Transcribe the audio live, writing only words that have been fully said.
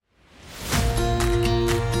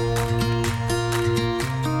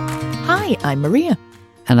Hi, I'm Maria.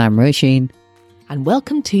 And I'm Roisin. And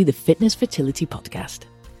welcome to the Fitness Fertility Podcast.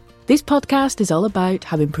 This podcast is all about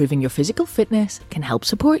how improving your physical fitness can help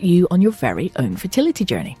support you on your very own fertility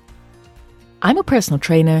journey. I'm a personal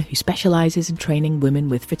trainer who specialises in training women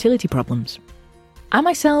with fertility problems. I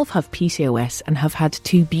myself have PCOS and have had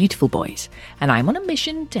 2 beautiful boys, and I'm on a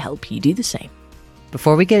mission to help you do the same.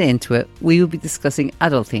 Before we get into it, we will be discussing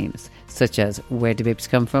adult themes, such as where do babies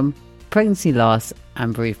come from, pregnancy loss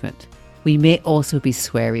and bereavement. We may also be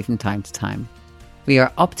sweary from time to time. We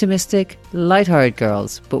are optimistic, light-hearted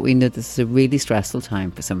girls, but we know this is a really stressful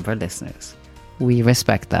time for some of our listeners. We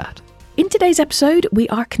respect that. In today's episode, we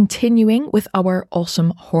are continuing with our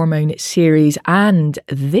awesome hormone series, and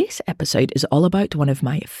this episode is all about one of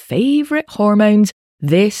my favourite hormones.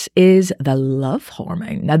 This is the love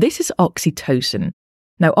hormone. Now, this is oxytocin.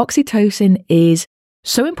 Now, oxytocin is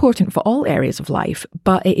so important for all areas of life,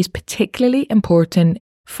 but it is particularly important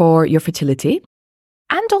for your fertility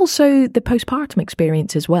and also the postpartum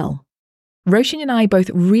experience as well. Roisin and I both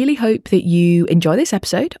really hope that you enjoy this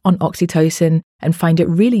episode on oxytocin and find it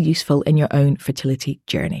really useful in your own fertility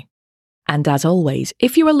journey. And as always,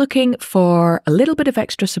 if you are looking for a little bit of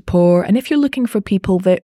extra support, and if you're looking for people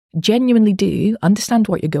that genuinely do understand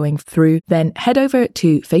what you're going through, then head over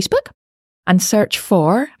to Facebook and search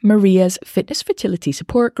for Maria's Fitness Fertility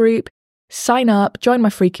Support Group. Sign up, join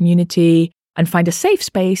my free community, and find a safe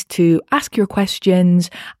space to ask your questions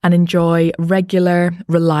and enjoy regular,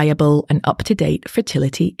 reliable, and up-to-date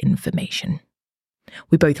fertility information.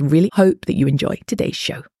 We both really hope that you enjoy today's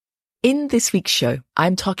show. In this week's show,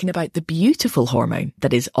 I'm talking about the beautiful hormone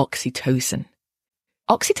that is oxytocin.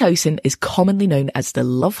 Oxytocin is commonly known as the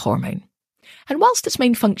love hormone. And whilst its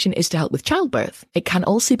main function is to help with childbirth, it can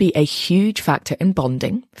also be a huge factor in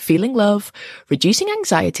bonding, feeling love, reducing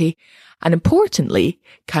anxiety, and importantly,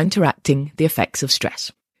 counteracting the effects of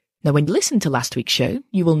stress. Now, when you listen to last week's show,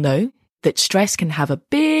 you will know that stress can have a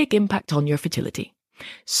big impact on your fertility.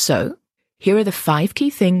 So, here are the 5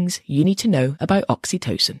 key things you need to know about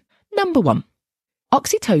oxytocin. Number 1.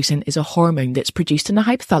 Oxytocin is a hormone that's produced in the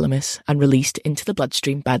hypothalamus and released into the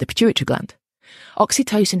bloodstream by the pituitary gland.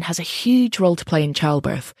 Oxytocin has a huge role to play in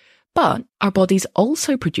childbirth, but our bodies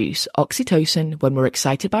also produce oxytocin when we're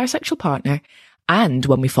excited by our sexual partner and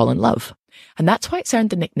when we fall in love. And that's why it's earned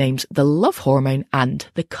the nicknames the love hormone and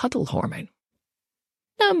the cuddle hormone.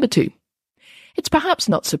 Number 2. It's perhaps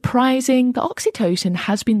not surprising that oxytocin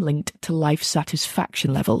has been linked to life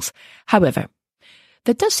satisfaction levels. However,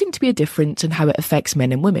 there does seem to be a difference in how it affects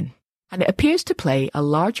men and women, and it appears to play a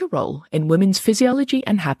larger role in women's physiology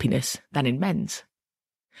and happiness than in men's.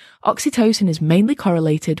 Oxytocin is mainly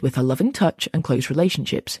correlated with a loving touch and close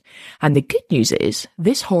relationships, and the good news is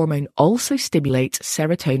this hormone also stimulates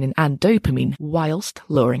serotonin and dopamine whilst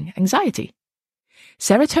lowering anxiety.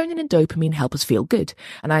 Serotonin and dopamine help us feel good,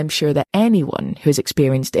 and I'm sure that anyone who has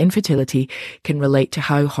experienced infertility can relate to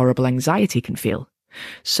how horrible anxiety can feel.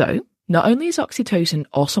 So, not only is oxytocin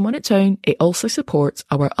awesome on its own, it also supports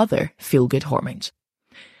our other feel-good hormones.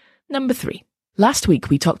 Number 3. Last week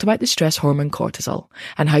we talked about the stress hormone cortisol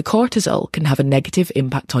and how cortisol can have a negative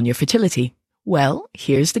impact on your fertility. Well,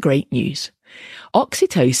 here's the great news.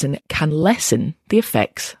 Oxytocin can lessen the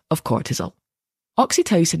effects of cortisol.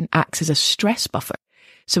 Oxytocin acts as a stress buffer,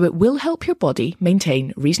 so it will help your body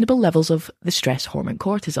maintain reasonable levels of the stress hormone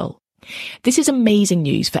cortisol. This is amazing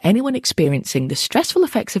news for anyone experiencing the stressful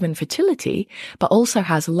effects of infertility, but also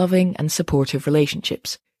has loving and supportive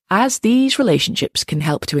relationships, as these relationships can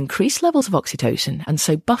help to increase levels of oxytocin and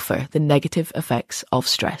so buffer the negative effects of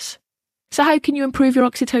stress. So how can you improve your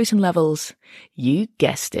oxytocin levels? You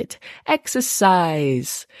guessed it,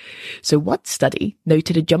 exercise. So one study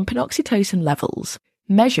noted a jump in oxytocin levels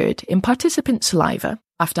measured in participant saliva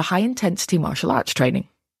after high-intensity martial arts training.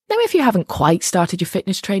 Now, if you haven't quite started your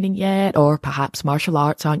fitness training yet, or perhaps martial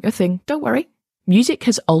arts aren't your thing, don't worry. Music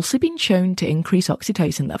has also been shown to increase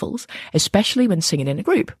oxytocin levels, especially when singing in a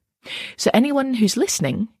group. So anyone who's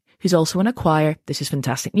listening, who's also in a choir, this is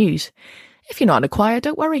fantastic news. If you're not in a choir,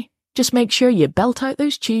 don't worry. Just make sure you belt out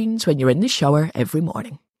those tunes when you're in the shower every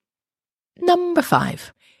morning. Number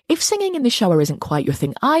 5. If singing in the shower isn't quite your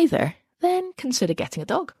thing either, then consider getting a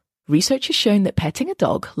dog. Research has shown that petting a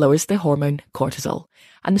dog lowers the hormone cortisol,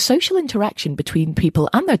 and the social interaction between people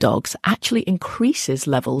and their dogs actually increases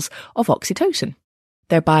levels of oxytocin,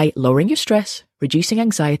 thereby lowering your stress, reducing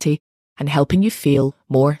anxiety, and helping you feel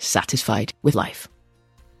more satisfied with life.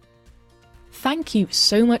 Thank you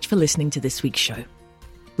so much for listening to this week's show.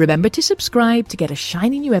 Remember to subscribe to get a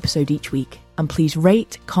shiny new episode each week, and please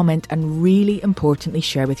rate, comment, and really importantly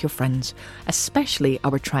share with your friends, especially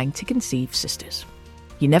our trying to conceive sisters.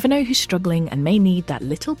 You never know who's struggling and may need that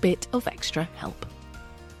little bit of extra help.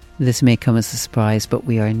 This may come as a surprise, but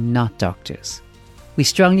we are not doctors. We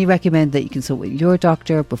strongly recommend that you consult with your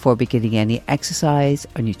doctor before beginning any exercise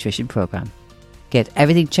or nutrition program. Get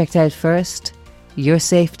everything checked out first. Your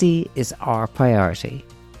safety is our priority.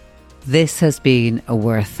 This has been a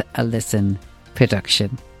Worth a Listen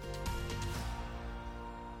production.